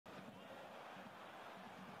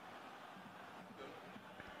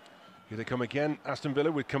Here they come again, Aston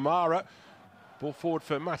Villa with Kamara. Ball forward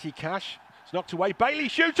for Matty Cash. It's knocked away. Bailey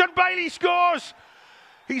shoots and Bailey scores!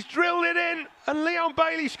 He's drilled it in and Leon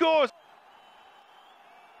Bailey scores.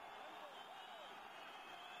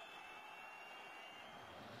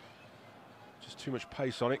 Just too much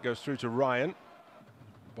pace on it. Goes through to Ryan.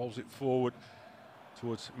 Bowls it forward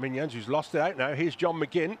towards Minions, who's lost it out now. Here's John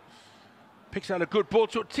McGinn. Picks out a good ball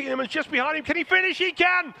to Tielemans just behind him. Can he finish? He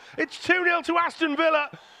can! It's 2-0 to Aston Villa.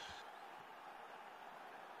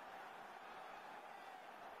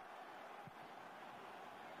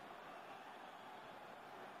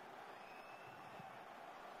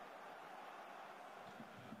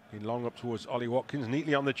 In long up towards Ollie Watkins,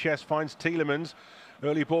 neatly on the chest, finds Tielemans.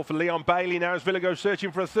 Early ball for Leon Bailey now as Villa goes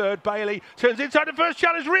searching for a third. Bailey turns inside the first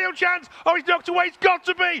challenge, real chance. Oh, he's knocked away, it's got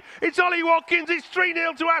to be. It's Ollie Watkins, it's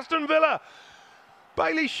 3-0 to Aston Villa.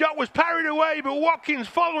 Bailey's shot was parried away, but Watkins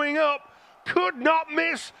following up, could not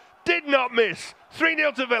miss, did not miss.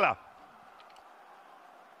 3-0 to Villa.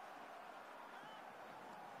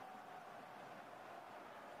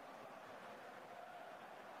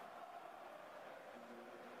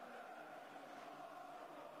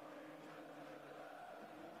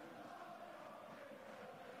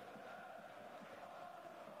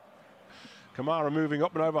 Kamara moving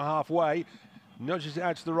up and over halfway, nudges it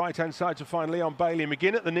out to the right-hand side to find Leon Bailey.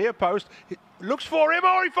 McGinn at the near post, looks for him,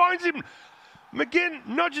 oh, he finds him. McGinn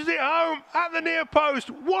nudges it home at the near post.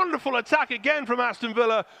 Wonderful attack again from Aston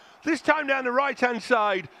Villa, this time down the right-hand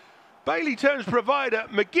side. Bailey turns provider,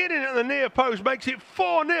 McGinn in at the near post, makes it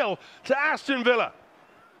 4-0 to Aston Villa.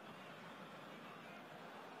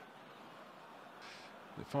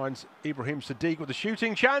 It finds Ibrahim Sadiq with a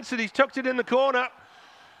shooting chance and he's tucked it in the corner.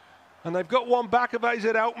 And they've got one back of AZ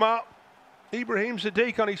Alkmaar. Ibrahim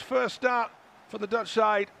Sadiq on his first start for the Dutch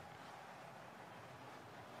side.